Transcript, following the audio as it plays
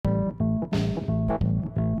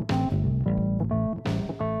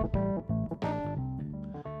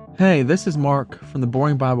Hey, this is Mark from the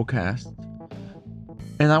Boring Biblecast,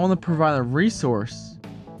 and I want to provide a resource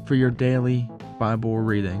for your daily Bible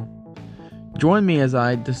reading. Join me as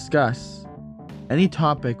I discuss any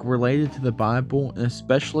topic related to the Bible, and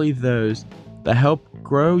especially those that help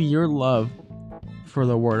grow your love for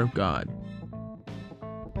the Word of God.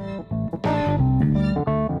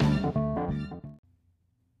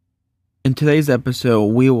 In today's episode,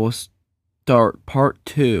 we will start part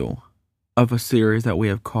 2 of a series that we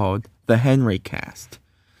have called the Henry Cast.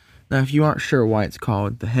 Now, if you aren't sure why it's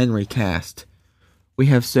called the Henry Cast, we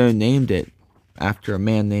have so named it after a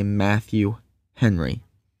man named Matthew Henry.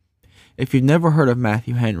 If you've never heard of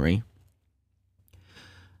Matthew Henry,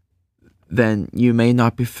 then you may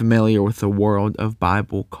not be familiar with the world of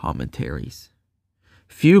Bible commentaries.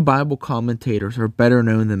 Few Bible commentators are better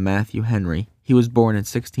known than Matthew Henry. He was born in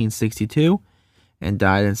 1662 and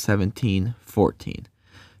died in 1714.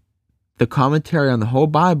 The commentary on the whole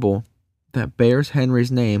Bible that bears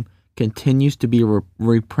Henry's name continues to be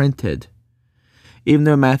reprinted. Even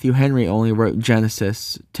though Matthew Henry only wrote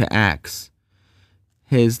Genesis to Acts,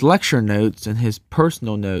 his lecture notes and his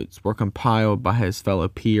personal notes were compiled by his fellow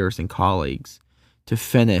peers and colleagues to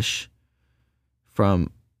finish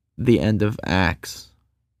from the end of Acts,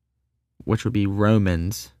 which would be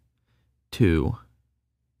Romans, to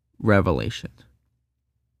Revelation.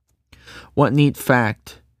 What neat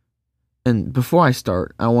fact. And before I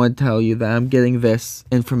start, I want to tell you that I'm getting this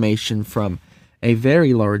information from a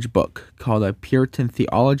very large book called A Puritan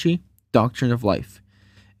Theology, Doctrine of Life.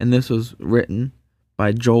 And this was written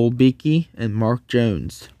by Joel Beeke and Mark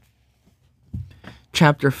Jones.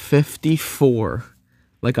 Chapter 54.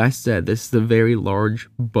 Like I said, this is a very large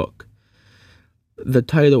book. The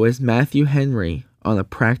title is Matthew Henry on a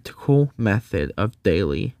Practical Method of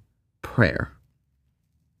Daily Prayer.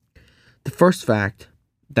 The first fact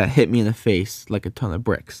that hit me in the face like a ton of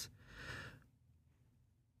bricks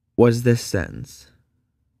was this sentence.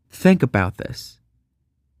 Think about this.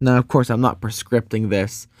 Now, of course, I'm not prescripting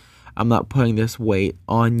this. I'm not putting this weight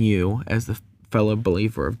on you as the fellow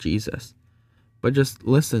believer of Jesus. But just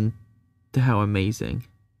listen to how amazing.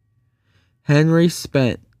 Henry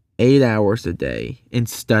spent 8 hours a day in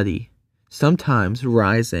study, sometimes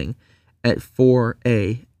rising at 4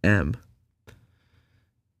 a.m.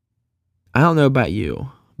 I don't know about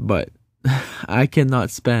you, but I cannot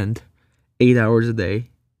spend 8 hours a day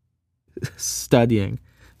studying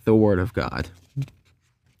the Word of God.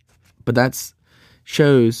 But that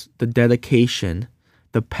shows the dedication,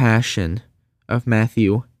 the passion of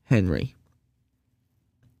Matthew Henry.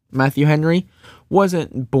 Matthew Henry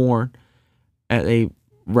wasn't born at a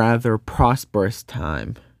rather prosperous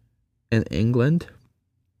time in England.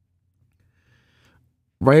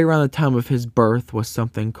 Right around the time of his birth was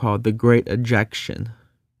something called the Great Ejection.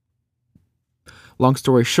 Long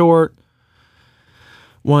story short,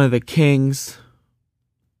 one of the kings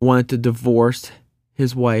wanted to divorce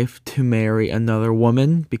his wife to marry another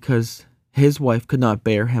woman because his wife could not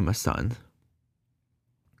bear him a son.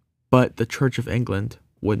 But the Church of England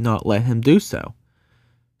would not let him do so.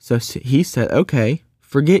 So he said, okay,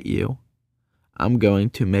 forget you. I'm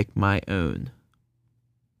going to make my own.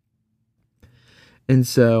 And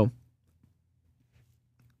so,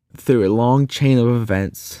 through a long chain of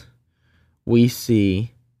events, we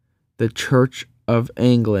see the Church of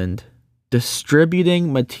England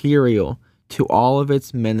distributing material to all of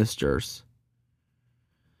its ministers,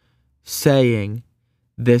 saying,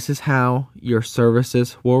 this is how your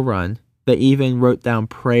services will run. They even wrote down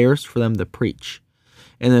prayers for them to preach.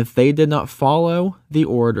 And if they did not follow the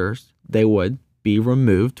orders, they would be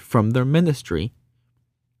removed from their ministry.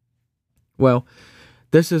 Well,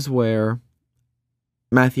 this is where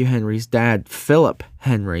Matthew Henry's dad, Philip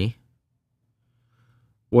Henry,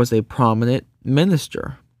 was a prominent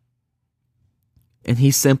minister. And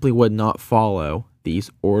he simply would not follow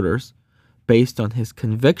these orders based on his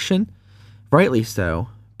conviction, rightly so,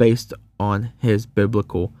 based on his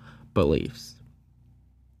biblical beliefs.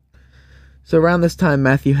 So around this time,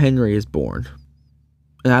 Matthew Henry is born.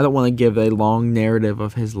 And I don't want to give a long narrative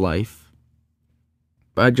of his life,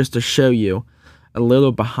 but just to show you a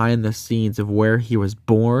little behind the scenes of where he was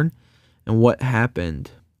born and what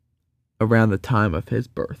happened around the time of his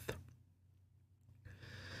birth.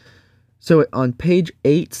 So on page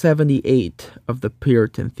 878 of the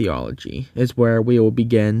Puritan Theology is where we will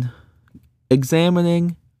begin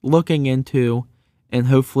examining, looking into, and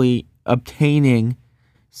hopefully obtaining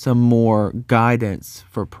some more guidance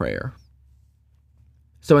for prayer.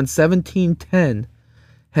 So in 1710,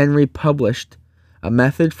 Henry published a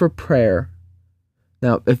method for prayer.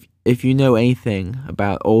 Now, if you know anything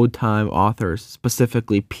about old-time authors,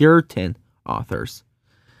 specifically Puritan authors,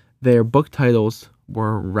 their book titles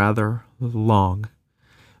were rather long.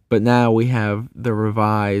 But now we have the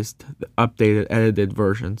revised, updated, edited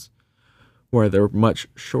versions where they're much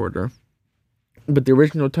shorter. But the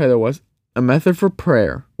original title was A Method for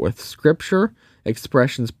Prayer with Scripture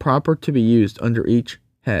Expressions Proper to be Used Under Each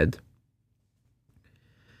Head.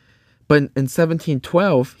 But in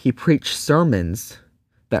 1712, he preached sermons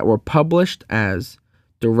that were published as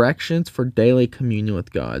Directions for Daily Communion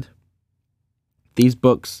with God. These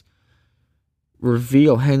books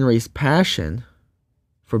reveal Henry's passion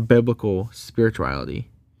for biblical spirituality.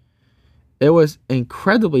 It was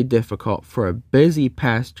incredibly difficult for a busy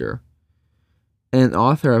pastor and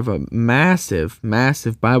author of a massive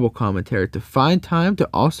Bible commentary to find time to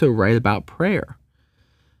also write about prayer.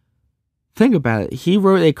 Think about it. He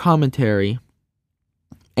wrote a commentary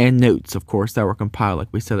and notes, of course, that were compiled,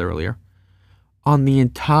 like we said earlier, on the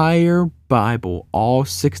entire Bible, all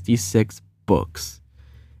 66 books.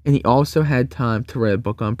 And he also had time to write a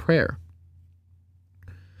book on prayer.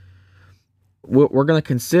 We're going to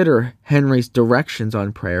consider Henry's directions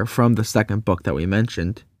on prayer from the second book that we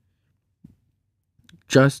mentioned,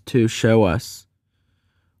 just to show us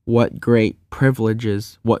what great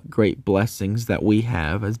privileges, what great blessings that we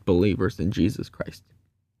have as believers in Jesus Christ.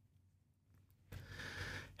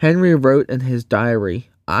 Henry wrote in his diary,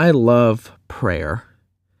 "I love prayer.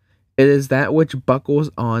 It is that which buckles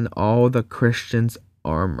on all the Christian's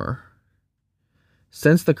armor.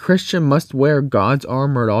 Since the Christian must wear God's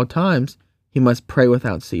armor at all times, he must pray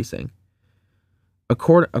without ceasing."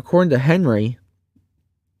 According to Henry,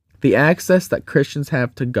 the access that Christians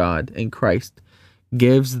have to God in Christ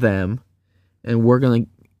gives them, and we're going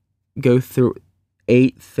to go through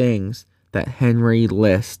 8 things that Henry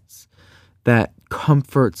lists that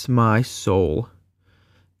comforts my soul,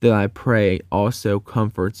 that I pray also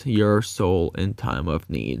comforts your soul in time of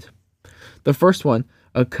need. The first one,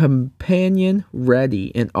 a companion ready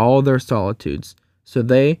in all their solitudes, so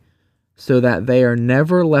that they are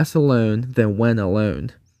never less alone than when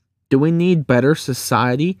alone. Do we need better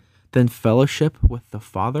society than fellowship with the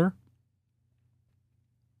Father?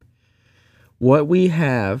 What we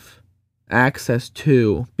have access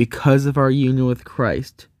to because of our union with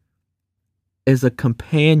Christ is a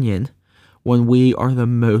companion when we are the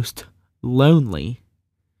most lonely.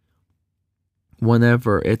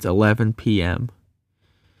 Whenever it's 11 p.m.,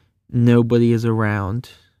 nobody is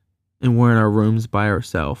around, and we're in our rooms by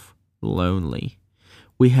ourselves, lonely.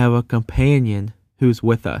 We have a companion who's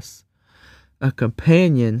with us. A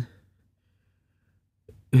companion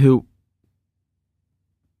who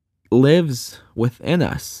lives within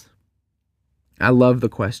us. I love the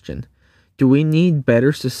question. Do we need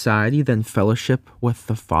better society than fellowship with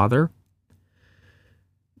the Father?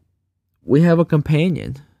 We have a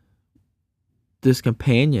companion. This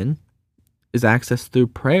companion is accessed through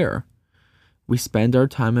prayer. We spend our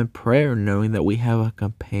time in prayer knowing that we have a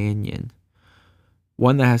companion,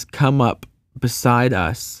 one that has come up beside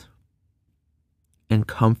us and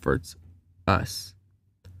comforts us.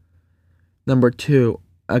 Number 2,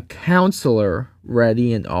 a counselor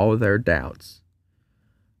ready in all their doubts.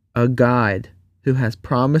 A guide who has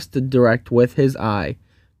promised to direct with his eye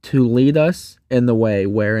to lead us in the way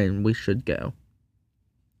wherein we should go.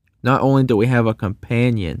 Not only do we have a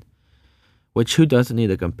companion, which who doesn't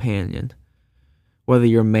need a companion? Whether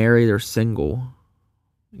you're married or single,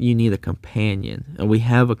 you need a companion, and we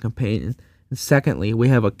have a companion. And secondly, we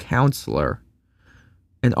have a counselor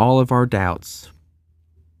in all of our doubts.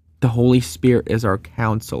 The Holy Spirit is our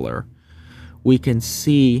counselor. We can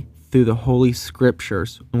see through the Holy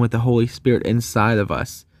Scriptures and with the Holy Spirit inside of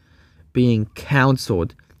us being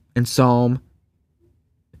counseled in Psalm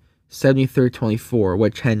 73:24,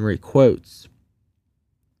 which Henry quotes.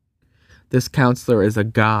 This counselor is a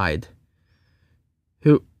guide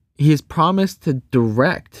who he has promised to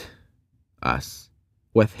direct us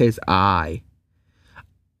with his eye.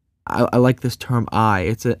 I like this term eye.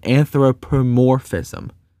 It's an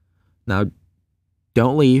anthropomorphism. Now,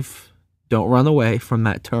 don't run away from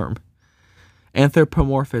that term.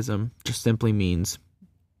 Anthropomorphism just simply means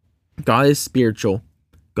God is spiritual.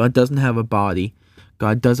 God doesn't have a body.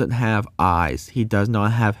 God doesn't have eyes. He does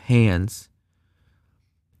not have hands.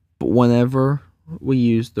 But whenever we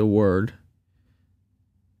use the word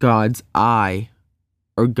God's eye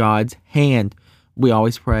or God's hand, we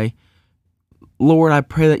always pray, Lord, I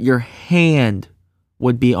pray that your hand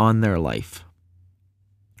would be on their life.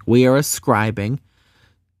 We are ascribing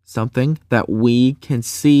something that we can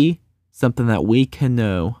see, something that we can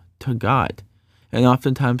know to God. And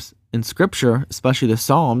oftentimes in Scripture, especially the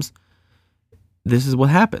Psalms, this is what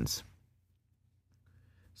happens.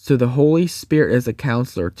 So the Holy Spirit is a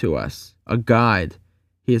counselor to us, a guide.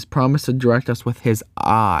 He has promised to direct us with his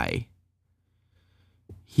eye.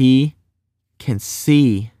 He can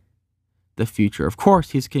see the future. Of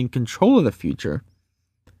course, he's in control of the future.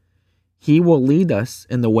 He will lead us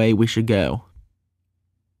in the way we should go.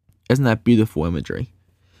 Isn't that beautiful imagery?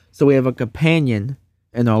 So we have a companion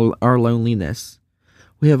in our loneliness.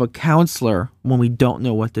 We have a counselor when we don't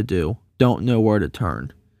know what to do, don't know where to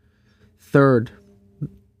turn. Third,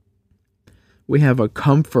 we have a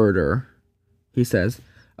comforter, he says,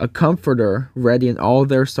 a comforter ready in all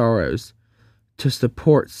their sorrows to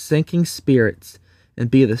support sinking spirits and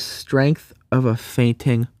be the strength of a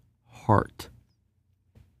fainting heart.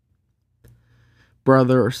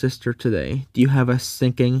 Brother or sister today, do you have a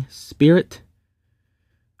sinking spirit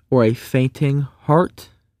or a fainting heart?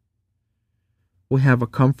 We have a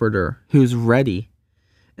comforter who's ready.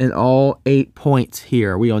 In all 8 points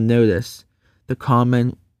here, we'll notice the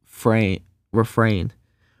common refrain,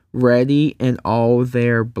 ready in all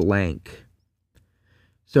their blank.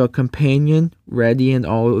 So a companion ready in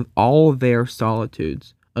all their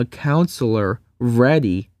solitudes, a counselor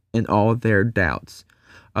ready in all their doubts,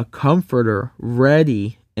 a comforter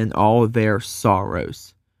ready in all their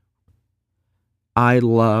sorrows. I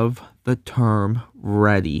love the term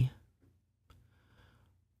ready.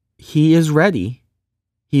 He is ready.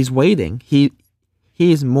 He's waiting. He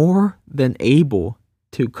is more than able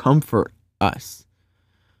to comfort us.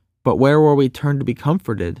 But where will we turn to be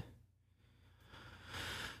comforted?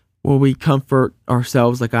 Will we comfort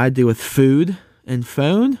ourselves like I do with food and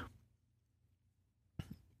phone?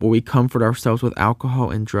 Will we comfort ourselves with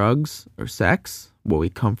alcohol and drugs or sex? Will we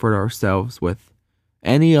comfort ourselves with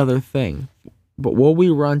any other thing? But will we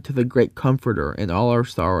run to the great comforter in all our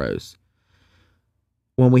sorrows?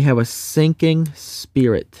 When we have a sinking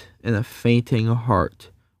spirit and a fainting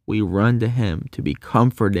heart, we run to him to be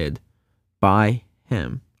comforted by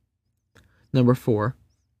him. Number 4,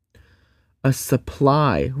 a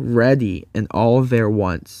supply ready in all their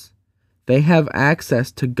wants. They have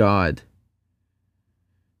access to God,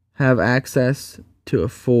 have access to a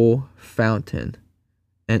full fountain,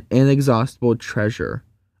 an inexhaustible treasure,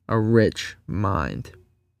 a rich mind.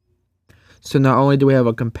 So not only do we have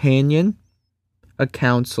a companion, a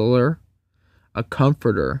counselor, a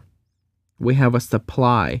comforter, we have a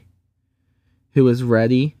supply who is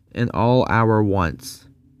ready in all our wants.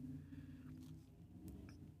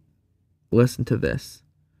 Listen to this.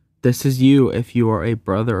 This is you if you are a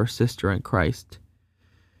brother or sister in Christ.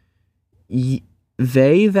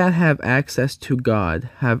 They that have access to God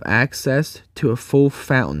have access to a full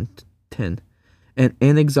fountain, an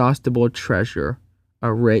inexhaustible treasure,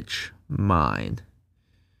 a rich mind.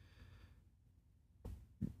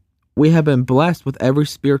 We have been blessed with every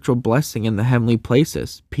spiritual blessing in the heavenly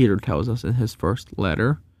places, Peter tells us in his first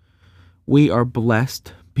letter. We are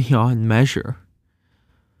blessed beyond measure.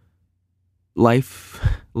 Life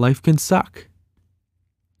can suck.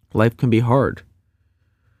 Life can be hard.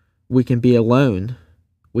 We can be alone.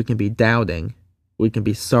 We can be doubting. We can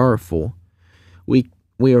be sorrowful. We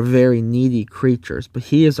are very needy creatures, but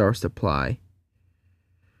he is our supply.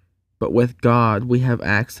 But with God, we have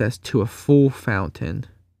access to a full fountain,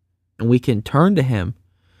 and we can turn to him.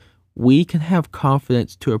 We can have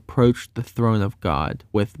confidence to approach the throne of God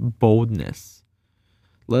with boldness.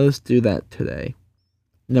 Let us do that today.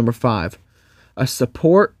 Number 5, a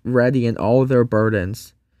support ready in all their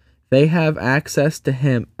burdens. They have access to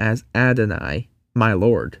him as Adonai, my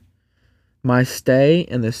Lord, my stay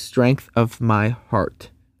and the strength of my heart.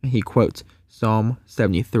 He quotes Psalm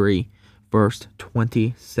 73, verse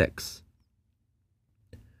 26.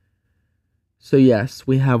 So yes,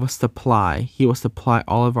 we have a supply. He will supply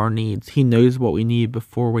all of our needs. He knows what we need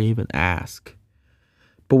before we even ask.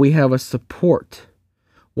 But we have a support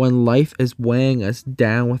when life is weighing us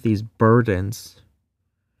down with these burdens.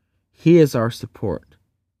 He is our support.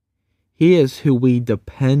 He is who we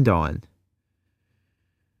depend on.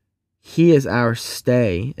 He is our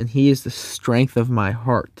stay, and he is the strength of my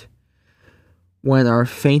heart. When our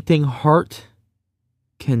fainting heart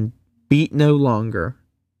can beat no longer,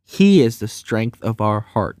 he is the strength of our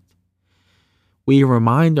heart. We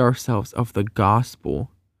remind ourselves of the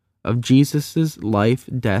gospel, of Jesus' life,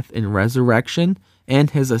 death, and resurrection,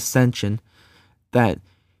 and his ascension, that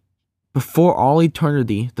before all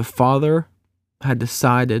eternity, the Father had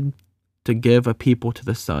decided to give a people to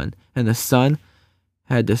the Son, and the Son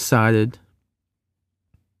had decided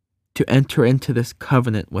to enter into this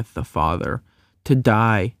covenant with the Father, to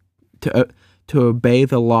die, to obey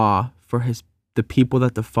the law for the people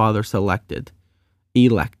that the Father elected,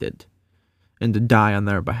 and to die on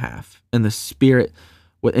their behalf. And the Spirit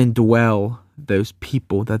would indwell those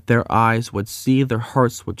people, that their eyes would see, their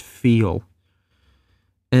hearts would feel.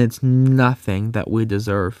 and it's nothing that we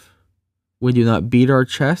deserve. We do not beat our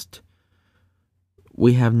chest.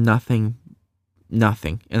 We have nothing in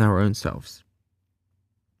our own selves.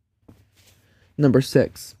 Number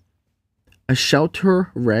 6, a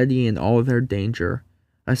shelter ready in all their danger,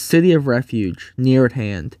 a city of refuge near at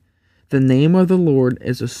hand. The name of the Lord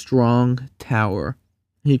is a strong tower.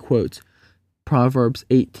 He quotes Proverbs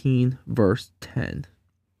 18, verse 10.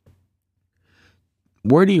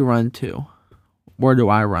 Where do you run to? Where do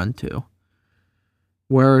I run to?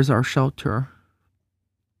 Where is our shelter?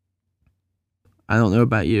 I don't know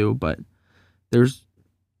about you, but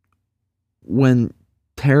when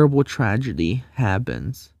terrible tragedy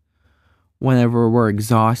happens, whenever we're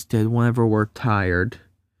exhausted, whenever we're tired,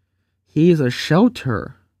 He is a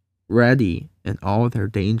shelter ready in all of their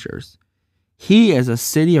dangers. He is a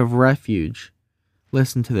city of refuge.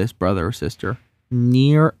 Listen to this, brother or sister.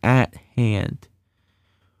 Near at hand.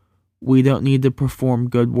 We don't need to perform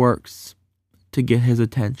good works to get His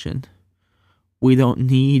attention. We don't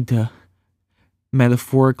need to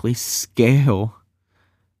metaphorically scale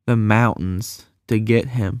the mountains to get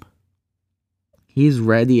Him. He's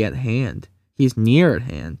ready at hand. He's near at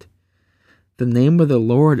hand. The name of the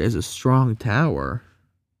Lord is a strong tower.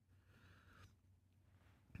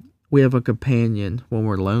 We have a companion when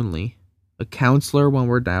we're lonely, a counselor when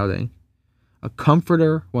we're doubting, a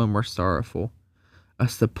comforter when we're sorrowful, a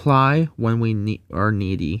supply when we are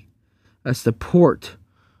needy, a support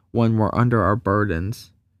when we're under our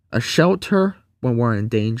burdens, a shelter when we're in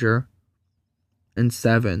danger, and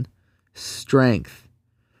 7, strength,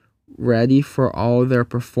 ready for all their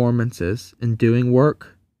performances in doing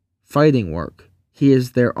work, fighting work. He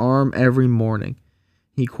is their arm every morning.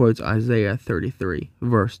 He quotes Isaiah 33,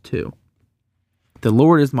 verse 2. The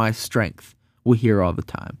Lord is my strength, we hear all the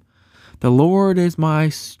time. The Lord is my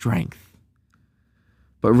strength.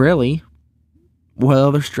 But really, what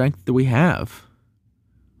other strength do we have?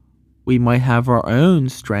 We might have our own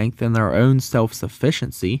strength and our own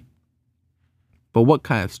self-sufficiency. But what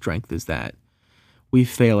kind of strength is that? We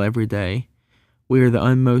fail every day. We are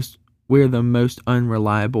the most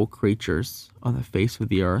unreliable creatures on the face of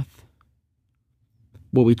the earth.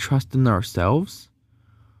 Will we trust in ourselves?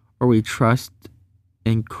 Or we trust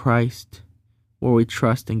in Christ? Or we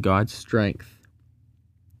trust in God's strength?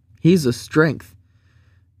 He's a strength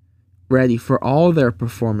ready for all their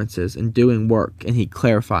performances in doing work, and he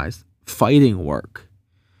clarifies, fighting work.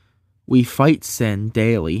 We fight sin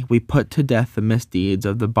daily. We put to death the misdeeds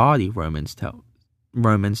of the body, Romans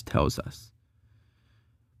tells us.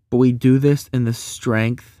 But we do this in the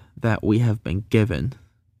strength that we have been given.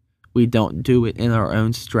 We don't do it in our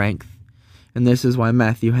own strength. And this is why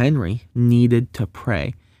Matthew Henry needed to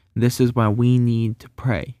pray. This is why we need to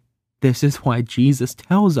pray. This is why Jesus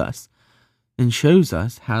tells us and shows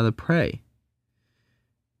us how to pray.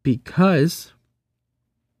 Because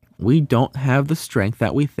we don't have the strength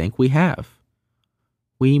that we think we have.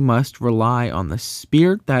 We must rely on the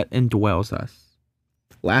Spirit that indwells us.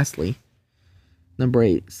 Lastly, number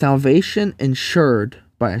 8, salvation ensured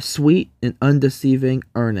by a sweet and undeceiving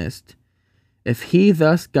earnest. If he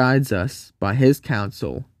thus guides us by his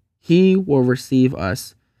counsel, he will receive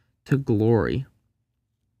us to glory.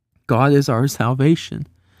 God is our salvation.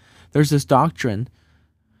 There's this doctrine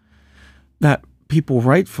that people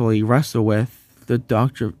rightfully wrestle with, the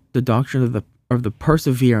doctrine of the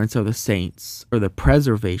perseverance of the saints, or the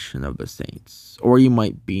preservation of the saints. Or you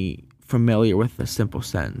might be familiar with the simple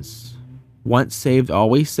sentence, once saved,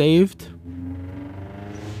 always saved.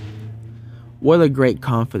 What a great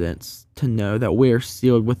confidence to know that we are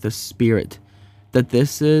sealed with the Spirit, that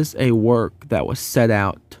this is a work that was set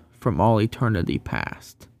out from all eternity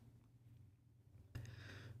past.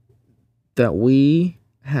 That we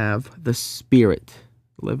have the Spirit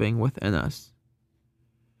living within us,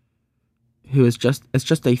 it's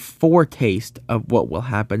just a foretaste of what will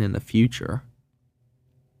happen in the future.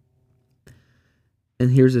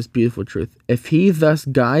 And here's this beautiful truth. If he thus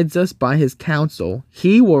guides us by his counsel,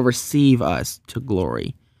 he will receive us to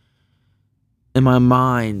glory. In my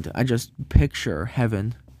mind, I just picture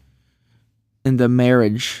heaven in the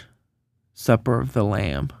marriage supper of the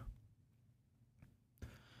Lamb,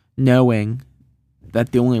 knowing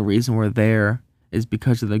that the only reason we're there is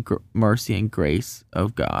because of the mercy and grace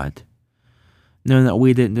of God. Knowing that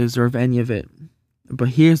we didn't deserve any of it. But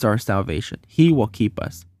here's our salvation. He will keep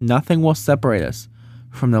us. Nothing will separate us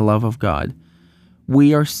from the love of God.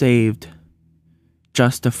 We are saved,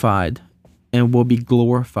 justified, and will be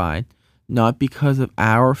glorified, not because of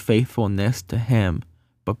our faithfulness to him,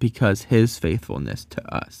 but because his faithfulness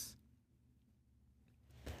to us.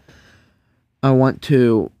 I want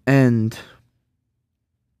to end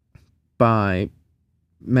by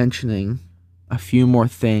mentioning a few more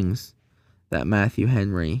things that Matthew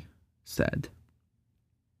Henry said.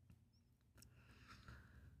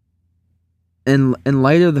 In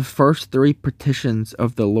light of the first three petitions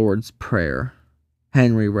of the Lord's Prayer,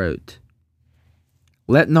 Henry wrote,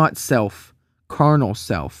 "Let not self, carnal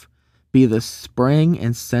self, be the spring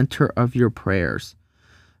and center of your prayers,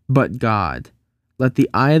 but God. Let the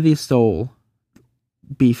eye of the soul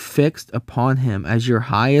be fixed upon Him as your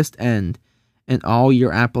highest end in all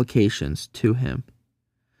your applications to Him.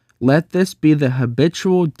 Let this be the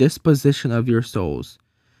habitual disposition of your souls,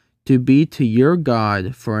 to be to your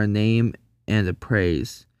God for a name and a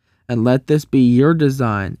praise, and let this be your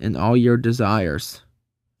design in all your desires,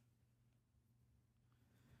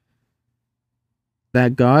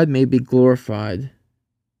 that God may be glorified,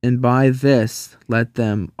 and by this let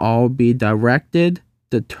them all be directed,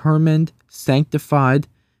 determined, sanctified,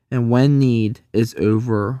 and when need is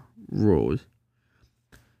overruled."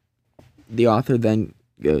 The author then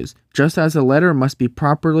goes, "Just as a letter must be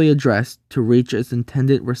properly addressed to reach its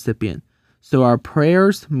intended recipient, so our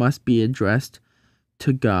prayers must be addressed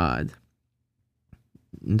to God."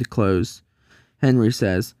 And to close, Henry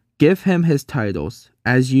says, "Give Him His titles,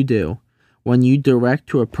 as you do. When you direct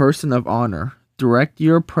to a person of honor, direct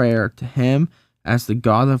your prayer to Him as the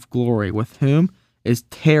God of glory, with whom is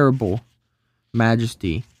terrible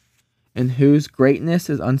majesty, and whose greatness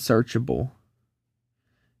is unsearchable.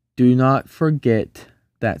 Do not forget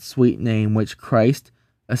that sweet name which Christ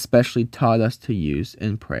especially taught us to use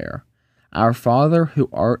in prayer, Our Father who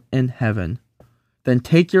art in heaven. Then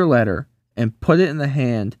take your letter and put it in the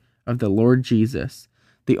hand of the Lord Jesus,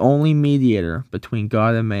 the only mediator between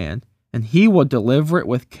God and man, and He will deliver it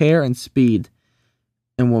with care and speed,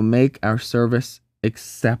 and will make our service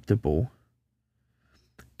acceptable.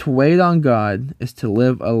 To wait on God is to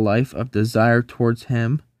live a life of desire towards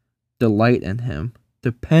Him, delight in Him,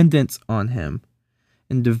 dependence on Him,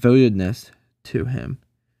 and devotedness to Him."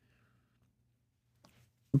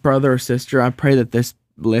 Brother or sister, I pray that this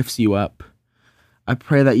lifts you up. I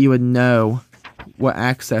pray that you would know what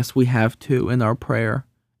access we have to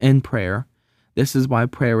in prayer. This is why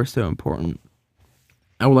prayer is so important.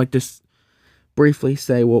 I would like to briefly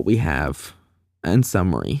say what we have in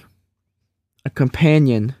summary. A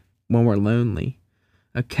companion when we're lonely,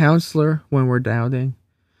 a counselor when we're doubting,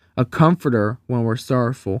 a comforter when we're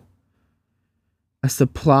sorrowful, a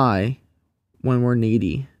supply when we're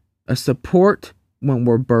needy, a support when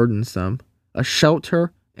we're burdensome, a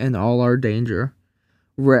shelter in all our danger,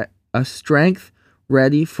 a strength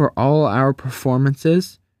ready for all our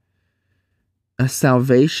performances, a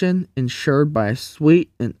salvation ensured by a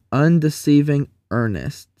sweet and undeceiving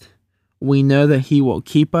earnest. We know that He will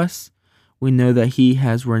keep us. We know that He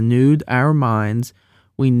has renewed our minds.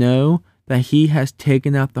 We know that He has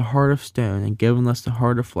taken out the heart of stone and given us the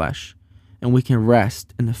heart of flesh. And we can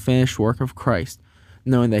rest in the finished work of Christ,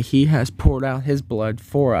 knowing that He has poured out His blood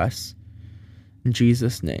for us. In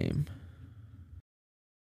Jesus' name.